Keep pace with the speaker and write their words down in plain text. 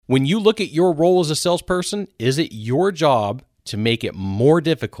When you look at your role as a salesperson, is it your job to make it more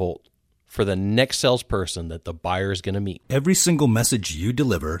difficult for the next salesperson that the buyer is going to meet? Every single message you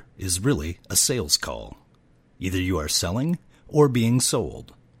deliver is really a sales call. Either you are selling or being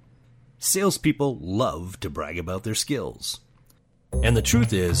sold. Salespeople love to brag about their skills. And the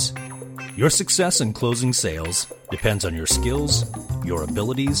truth is, your success in closing sales depends on your skills, your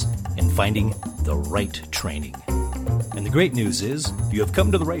abilities, and finding the right training. And the great news is, you have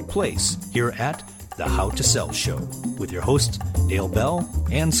come to the right place here at the How to Sell Show with your hosts Dale Bell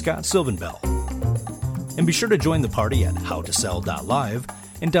and Scott Sylvan Bell. And be sure to join the party at howtosell.live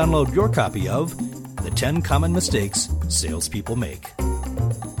and download your copy of The 10 Common Mistakes Salespeople Make.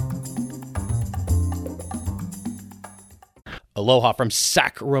 Aloha from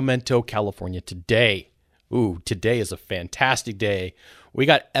Sacramento, California. Today is a fantastic day. We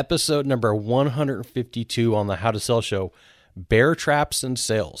got episode number 152 on the How to Sell Show, Bear Traps and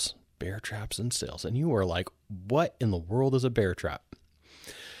Sales. Bear traps and sales. And you are like, what in the world is a bear trap?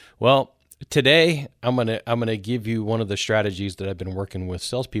 Well, today I'm gonna give you one of the strategies that I've been working with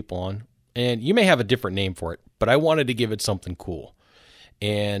salespeople on. And you may have a different name for it, but I wanted to give it something cool.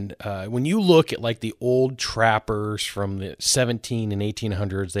 And when you look at like the old trappers from the 17 and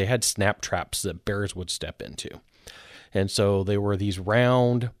 1800s, they had snap traps that bears would step into. And so they were these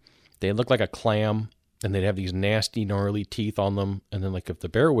round, they looked like a clam, and they'd have these nasty, gnarly teeth on them. And then like if the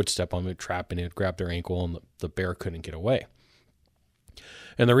bear would step on them, it would trap and it would grab their ankle and the bear couldn't get away.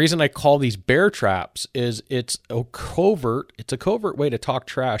 And the reason I call these bear traps is it's a covert way to talk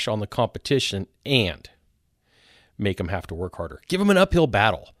trash on the competition and make them have to work harder. Give them an uphill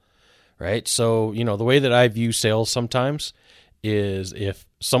battle, right? So, the way that I view sales sometimes is if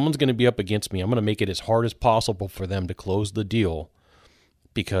someone's going to be up against me, I'm going to make it as hard as possible for them to close the deal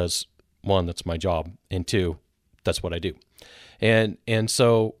because, one, that's my job, and two, that's what I do. And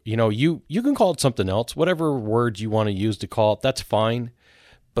so, you can call it something else, whatever word you want to use to call it, that's fine.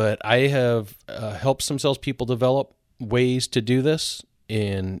 But I have helped some salespeople develop ways to do this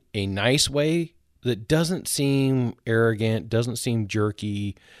in a nice way that doesn't seem arrogant, doesn't seem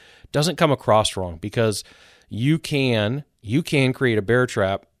jerky, doesn't come across wrong, because you can create a bear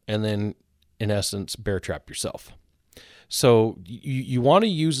trap and then, in essence, bear trap yourself. So you want to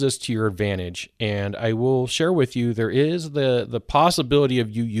use this to your advantage, and I will share with you there is the possibility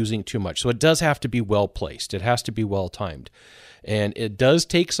of you using too much. So it does have to be well placed. It has to be well timed, and it does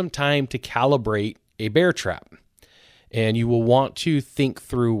take some time to calibrate a bear trap. And you will want to think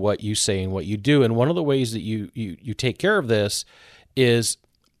through what you say and what you do. And one of the ways that you take care of this is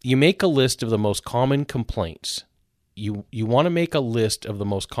you make a list of the most common complaints. You want to make a list of the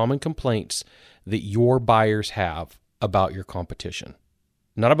most common complaints that your buyers have about your competition.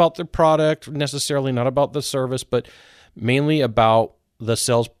 Not about the product necessarily, not about the service, but mainly about the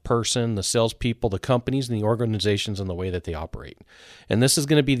salesperson, the salespeople, the companies, and the organizations and the way that they operate. And this is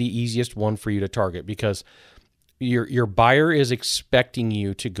going to be the easiest one for you to target because your buyer is expecting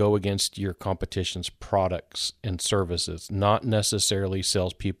you to go against your competition's products and services, not necessarily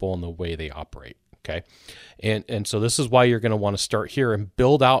salespeople and the way they operate. Okay, and so this is why you're going to want to start here and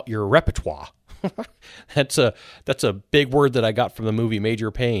build out your repertoire. That's a big word that I got from the movie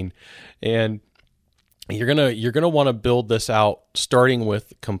Major Payne, and you're gonna want to build this out starting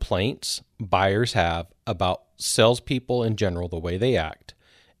with complaints buyers have about salespeople in general, the way they act,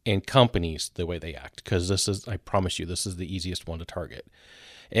 and companies, the way they act, because I promise you, this is the easiest one to target.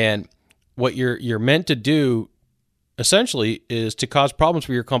 And what you're meant to do, essentially, is to cause problems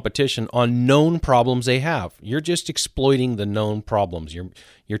for your competition on known problems they have. You're just exploiting the known problems.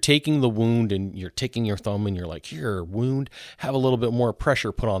 You're taking the wound and you're taking your thumb and you're like, here, wound, have a little bit more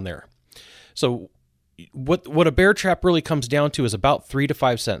pressure put on there. So what a bear trap really comes down to is about 3 to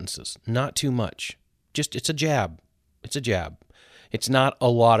 5 sentences, not too much. Just, it's a jab. It's a jab. It's not a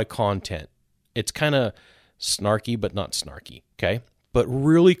lot of content. It's kind of snarky, but not snarky, okay? But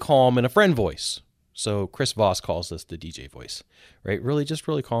really calm in a friend voice. So Chris Voss calls this the DJ voice, right? Really, just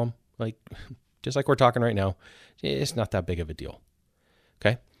really calm, just like we're talking right now. It's not that big of a deal,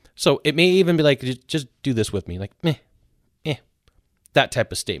 okay? So it may even be like, just do this with me, like, that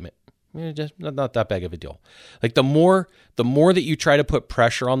type of statement. Just not that big of a deal. Like the more that you try to put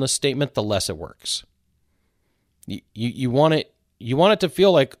pressure on the statement, the less it works. You want it to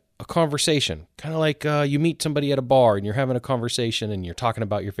feel like a conversation, kind of like you meet somebody at a bar and you're having a conversation and you're talking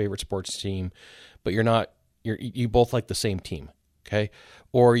about your favorite sports team, but you both like the same team, okay?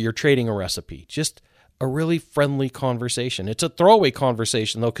 Or you're trading a recipe. Just a really friendly conversation. It's a throwaway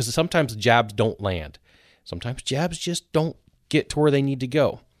conversation though, because sometimes jabs don't land. Sometimes jabs just don't get to where they need to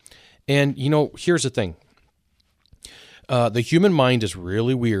go. And here's the thing. The human mind is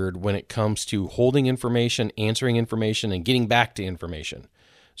really weird when it comes to holding information, answering information, and getting back to information.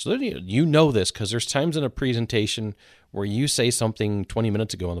 So you know this because there's times in a presentation where you say something 20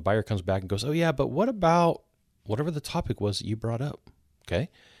 minutes ago and the buyer comes back and goes, oh yeah, but what about whatever the topic was that you brought up? Okay.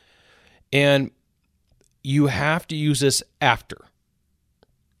 And you have to use this after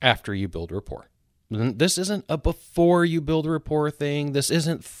you build rapport. This isn't a before you build rapport thing. This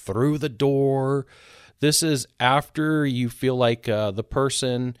isn't through the door. This is after you feel like the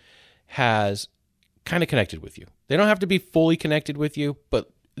person has kind of connected with you. They don't have to be fully connected with you,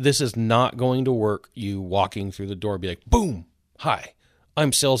 but this is not going to work. You walking through the door and be like, boom, hi,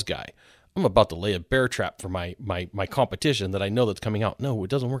 I'm sales guy. I'm about to lay a bear trap for my competition that I know that's coming out. No, it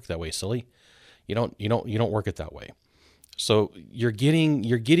doesn't work that way, silly. You don't work it that way. So you're getting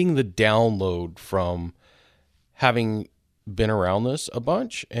the download from having been around this a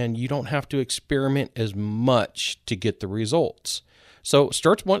bunch, and you don't have to experiment as much to get the results. So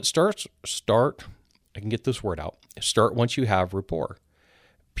start. I can get this word out. Start once you have rapport.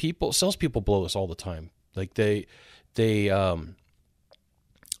 Salespeople blow this all the time. Like they go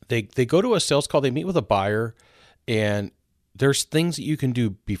to a sales call, they meet with a buyer, and there's things that you can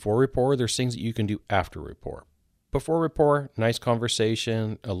do before rapport. There's things that you can do after rapport. Before rapport, nice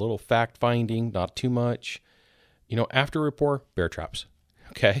conversation, a little fact finding, not too much. After rapport, bear traps.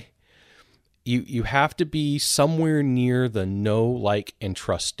 Okay. You have to be somewhere near the know, like, and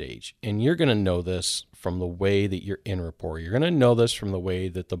trust stage. And you're going to know this from the way that you're in rapport. You're going to know this from the way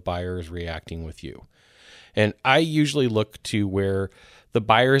that the buyer is reacting with you. And I usually look to where the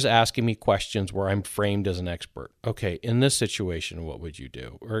buyer is asking me questions where I'm framed as an expert. Okay, in this situation, what would you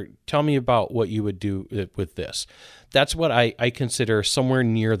do? Or tell me about what you would do with this. That's what I consider somewhere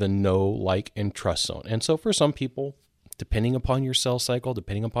near the know, like, and trust zone. And so for some people, depending upon your sales cycle,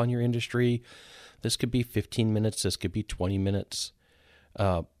 depending upon your industry, this could be 15 minutes, this could be 20 minutes.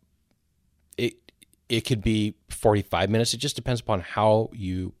 It could be 45 minutes. It just depends upon how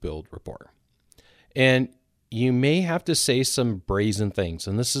you build rapport. And you may have to say some brazen things,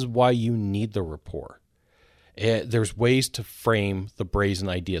 and this is why you need the rapport. There's ways to frame the brazen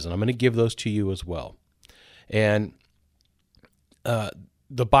ideas, and I'm going to give those to you as well. And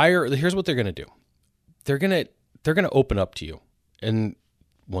the buyer, here's what they're going to do. They're going to open up to you. And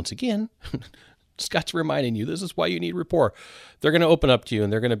once again, Scott's reminding you, this is why you need rapport. They're going to open up to you,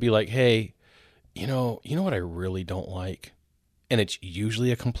 and they're going to be like, hey, you know what I really don't like? And it's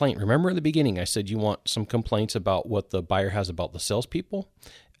usually a complaint. Remember in the beginning, I said you want some complaints about what the buyer has about the salespeople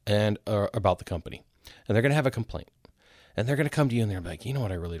and about the company. And they're going to have a complaint. And they're going to come to you and they're like, you know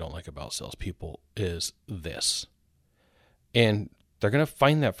what I really don't like about salespeople is this. And they're going to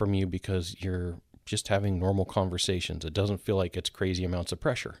find that from you because you're just having normal conversations. It doesn't feel like it's crazy amounts of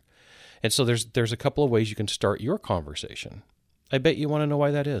pressure. And so there's a couple of ways you can start your conversation. I bet you want to know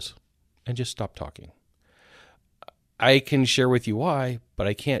why that is. And just stop talking. I can share with you why, but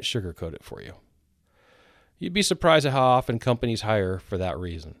I can't sugarcoat it for you. You'd be surprised at how often companies hire for that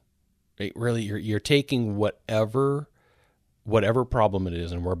reason. Really, you're taking whatever problem it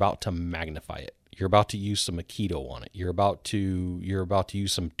is, and we're about to magnify it. You're about to use some Aikido on it. You're about to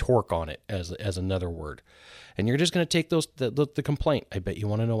use some torque on it as another word, and you're just going to take the complaint. I bet you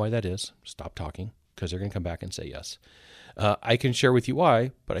want to know why that is. Stop talking, because they're going to come back and say yes. I can share with you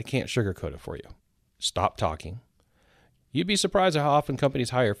why, but I can't sugarcoat it for you. Stop talking. You'd be surprised at how often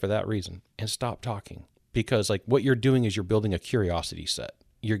companies hire for that reason. And stop talking. Because like what you're doing is you're building a curiosity set.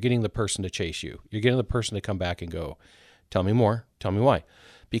 You're getting the person to chase you. You're getting the person to come back and go, tell me more, tell me why.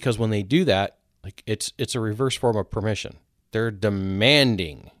 Because when they do that, like it's a reverse form of permission. They're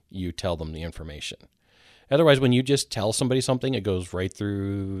demanding you tell them the information. Otherwise, when you just tell somebody something, it goes right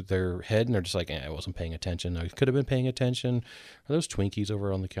through their head and they're just like, I wasn't paying attention. I could have been paying attention. Are those Twinkies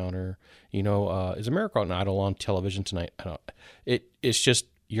over on the counter? Is American Idol on television tonight? It's just,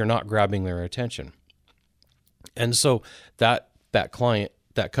 you're not grabbing their attention. And so that client,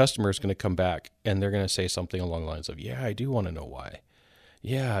 that customer is going to come back and they're going to say something along the lines of, yeah, I do want to know why.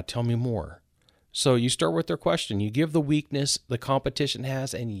 Yeah, tell me more. So you start with their question. You give the weakness the competition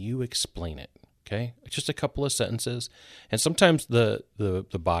has and you explain it. Okay, just a couple of sentences. And sometimes the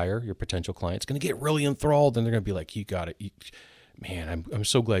buyer, your potential client, is going to get really enthralled and they're going to be like, you got it. Man, I'm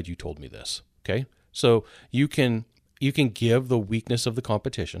so glad you told me this. Okay, so you can give the weakness of the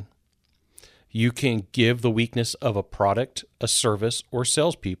competition. You can give the weakness of a product, a service, or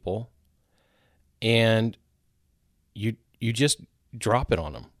salespeople, and you just drop it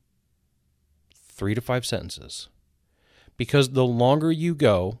on them. 3 to 5 sentences. Because the longer you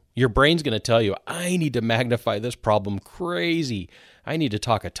go, your brain's going to tell you, I need to magnify this problem crazy. I need to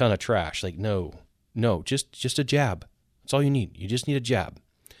talk a ton of trash. Like, no, just a jab. That's all you need. You just need a jab.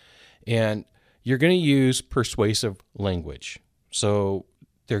 And you're going to use persuasive language. So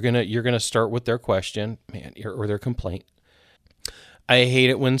you're going to start with their question, or their complaint. I hate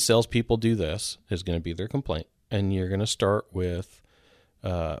it when salespeople do this, is going to be their complaint. And you're going to start with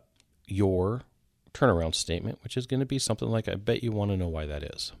your turnaround statement, which is going to be something like, I bet you want to know why that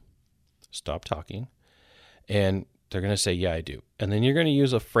is. Stop talking. And they're going to say, yeah, I do. And then you're going to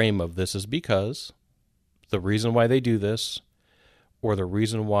use a frame of, this is because, the reason why they do this, or the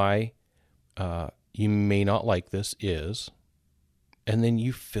reason why you may not like this is, and then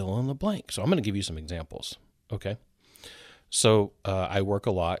you fill in the blank. So I'm going to give you some examples. Okay. So I work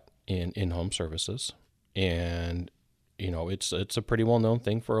a lot in home services, and it's a pretty well known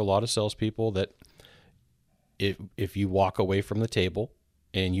thing for a lot of salespeople that if you walk away from the table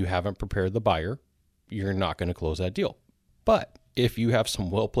and you haven't prepared the buyer, you're not going to close that deal. But if you have some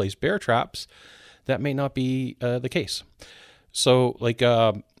well placed bear traps, that may not be the case. So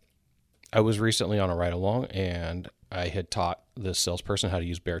I was recently on a ride along, and I had taught this salesperson how to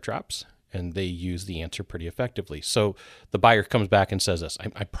use bear traps, and they use the answer pretty effectively. So the buyer comes back and says this.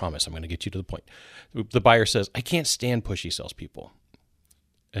 I promise I'm going to get you to the point. The buyer says, I can't stand pushy salespeople.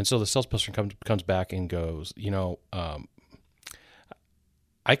 And so the salesperson comes back and goes,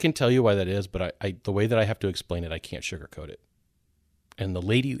 I can tell you why that is, but the way that I have to explain it, I can't sugarcoat it. And the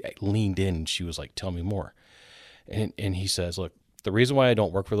lady leaned in, and she was like, tell me more. And he says, look, the reason why I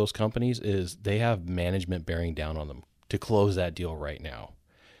don't work for those companies is they have management bearing down on them to close that deal right now.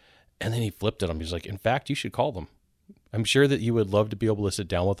 And then he flipped at him. He's like, in fact, you should call them. I'm sure that you would love to be able to sit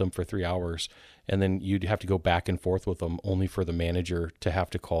down with them for 3 hours, and then you'd have to go back and forth with them only for the manager to have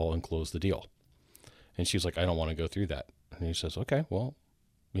to call and close the deal. And she's like, I don't want to go through that. And he says, okay, well,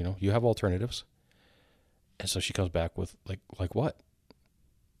 you have alternatives. And so she comes back with like what?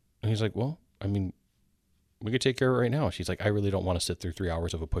 And he's like, well, we could take care of it right now. She's like, I really don't want to sit through 3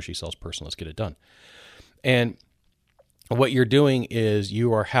 hours of a pushy salesperson. Let's get it done. And what you're doing is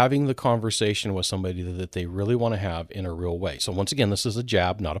you are having the conversation with somebody that they really want to have in a real way. So once again, this is a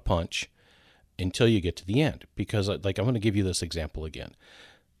jab, not a punch, until you get to the end. Because I'm going to give you this example again.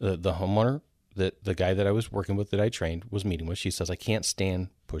 The homeowner, the guy that I was working with, that I trained, was meeting with, she says, I can't stand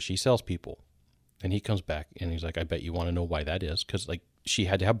pushy salespeople. And he comes back and he's like, I bet you want to know why that is. Because she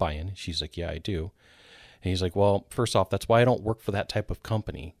had to have buy-in. She's like, yeah, I do. And he's like, well, first off, that's why I don't work for that type of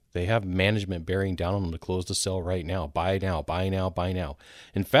company. They have management bearing down on them to close the sale right now. Buy now, buy now, buy now.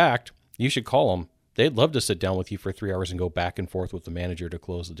 In fact, you should call them. They'd love to sit down with you for 3 hours and go back and forth with the manager to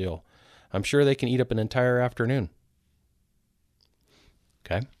close the deal. I'm sure they can eat up an entire afternoon.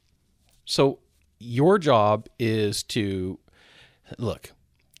 Okay? So your job is to, look,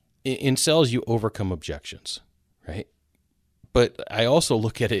 in sales, you overcome objections, right? But I also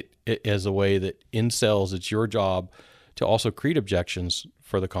look at it as a way that in sales, it's your job to also create objections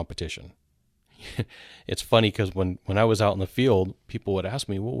for the competition. It's funny because when I was out in the field, people would ask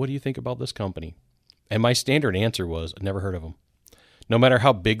me, well, what do you think about this company? And my standard answer was, I've never heard of them. No matter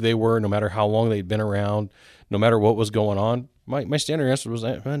how big they were, no matter how long they'd been around, no matter what was going on, my standard answer was,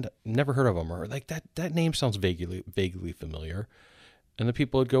 I've never heard of them. Or like, that name sounds vaguely familiar. And the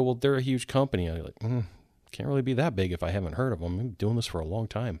people would go, well, they're a huge company. I'm like, can't really be that big if I haven't heard of them. I've been doing this for a long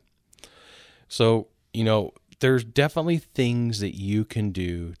time. So, there's definitely things that you can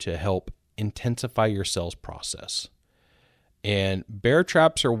do to help intensify your sales process. And bear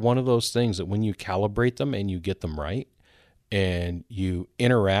traps are one of those things that when you calibrate them and you get them right, and you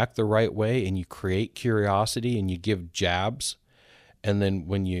interact the right way, and you create curiosity, and you give jabs, and then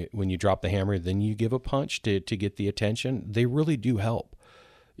when you drop the hammer, then you give a punch to get the attention, they really do help.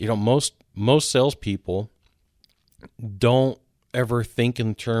 Most salespeople don't ever think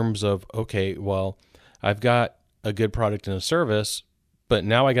in terms of, okay, well, I've got a good product and a service, but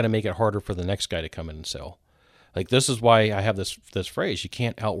now I got to make it harder for the next guy to come in and sell. Like, this is why I have this phrase: you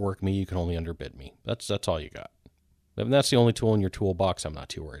can't outwork me, you can only underbid me. That's all you got. And that's the only tool in your toolbox. I'm not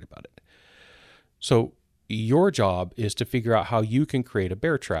too worried about it. So your job is to figure out how you can create a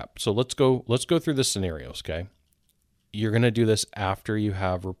bear trap. So let's go through the scenarios, okay? You're going to do this after you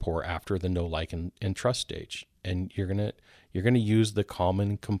have rapport, after the know, like, and trust stage. And you're going to use the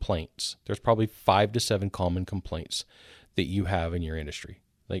common complaints. There's probably 5 to 7 common complaints that you have in your industry.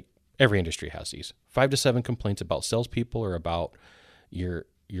 Like, every industry has these 5 to 7 complaints about salespeople or about your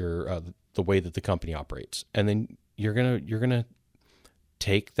the way that the company operates. And then you're gonna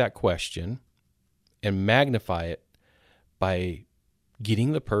take that question and magnify it by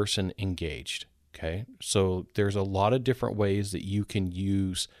getting the person engaged. Okay, so there's a lot of different ways that you can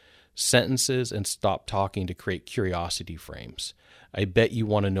use sentences and stop talking to create curiosity frames. I bet you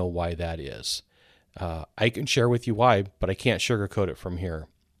want to know why that is. I can share with you why, but I can't sugarcoat it from here.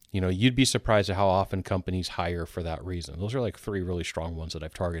 You'd be surprised at how often companies hire for that reason. Those are like 3 really strong ones that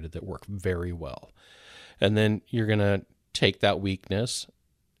I've targeted that work very well. And then you're going to take that weakness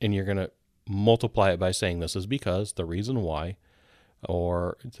and you're going to multiply it by saying this is because the reason why,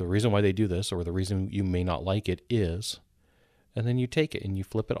 or the reason why they do this, or the reason you may not like it is, and then you take it and you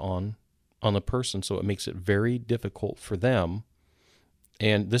flip it on the person, so it makes it very difficult for them.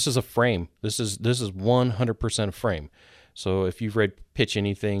 And this is a frame. This is 100% a frame. So if you've read Pitch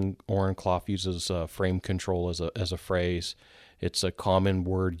Anything, Ohrenkloff uses frame control as a phrase. It's a common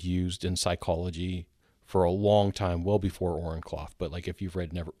word used in psychology for a long time, well before Ohrenkloff. But like if you've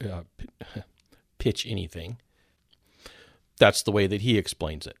read Pitch Anything, that's the way that he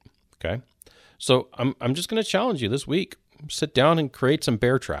explains it. Okay, so I'm just going to challenge you this week. Sit down and create some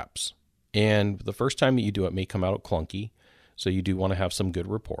bear traps. And the first time that you do it may come out clunky, so you do want to have some good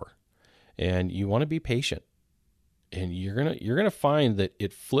rapport, and you want to be patient. And you're gonna find that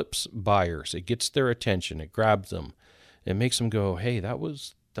it flips buyers. It gets their attention. It grabs them. It makes them go, "Hey, that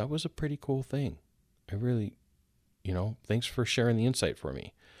was a pretty cool thing. I really, thanks for sharing the insight for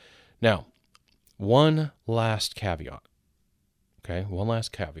me." Now, one last caveat. Okay, one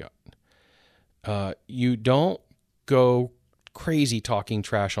last caveat. You don't go crazy talking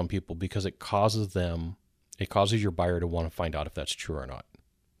trash on people because it causes your buyer to want to find out if that's true or not.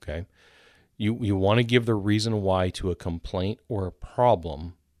 Okay. You want to give the reason why to a complaint or a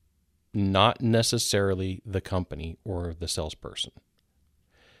problem, not necessarily the company or the salesperson.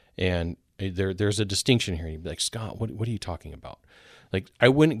 And there's a distinction here. You'd be like, Scott, what are you talking about? Like, I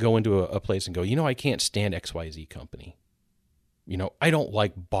wouldn't go into a place and go, I can't stand XYZ company. I don't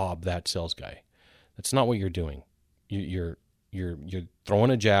like Bob, that sales guy. That's not what you're doing. You're throwing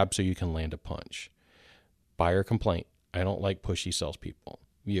a jab so you can land a punch. Buyer complaint. I don't like pushy salespeople.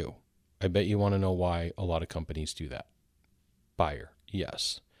 I bet you want to know why a lot of companies do that. Buyer,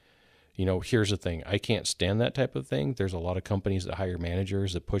 yes. Here's the thing. I can't stand that type of thing. There's a lot of companies that hire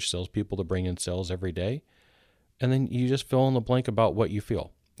managers that push salespeople to bring in sales every day. And then you just fill in the blank about what you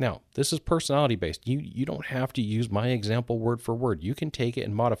feel. Now, this is personality based. You don't have to use my example word for word. You can take it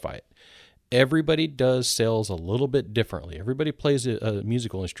and modify it. Everybody does sales a little bit differently. Everybody plays a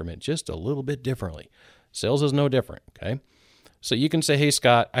musical instrument just a little bit differently. Sales is no different, okay? So you can say, "Hey,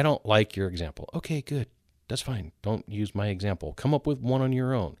 Scott, I don't like your example." Okay, good. That's fine. Don't use my example. Come up with one on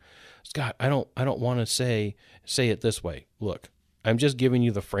your own. "Scott, I don't want to say it this way." Look, I'm just giving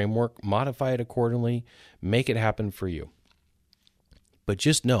you the framework. Modify it accordingly. Make it happen for you. But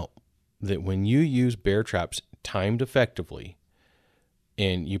just know that when you use bear traps timed effectively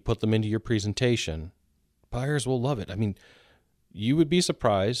and you put them into your presentation, buyers will love it. I mean, you would be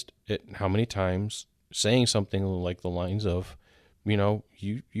surprised at how many times saying something like the lines of,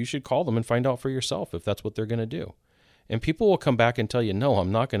 you should call them and find out for yourself if that's what they're going to do. And people will come back and tell you, "No,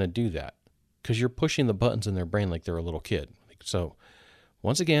 I'm not going to do that," because you're pushing the buttons in their brain like they're a little kid. So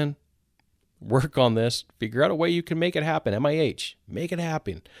once again, work on this. Figure out a way you can make it happen. MIH, make it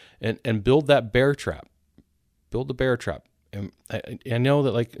happen, and build that bear trap. Build the bear trap. And I know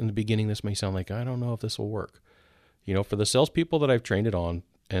that, like, in the beginning, this may sound like, I don't know if this will work. For the salespeople that I've trained it on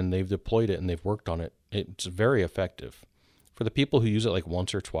and they've deployed it and they've worked on it, it's very effective. For the people who use it like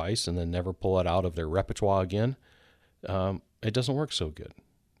once or twice and then never pull it out of their repertoire again, it doesn't work so good.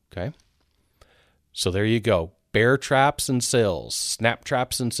 Okay? So there you go. Bear traps and sales, snap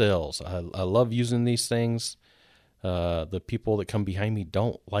traps and sales. I love using these things. The people that come behind me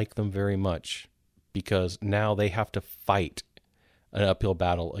don't like them very much because now they have to fight an uphill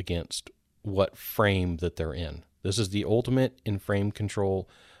battle against what frame that they're in. This is the ultimate in frame control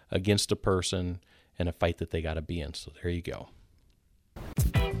against a person and a fight that they got to be in. So there you go.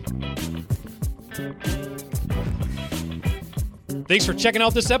 Thanks for checking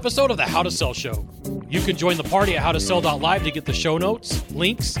out this episode of the How to Sell Show. You can join the party at howtosell.live to get the show notes,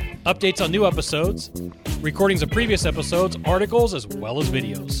 links, updates on new episodes, recordings of previous episodes, articles, as well as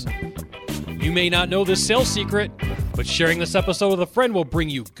videos. You may not know this sales secret, but sharing this episode with a friend will bring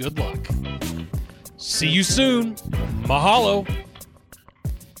you good luck. See you soon. Mahalo.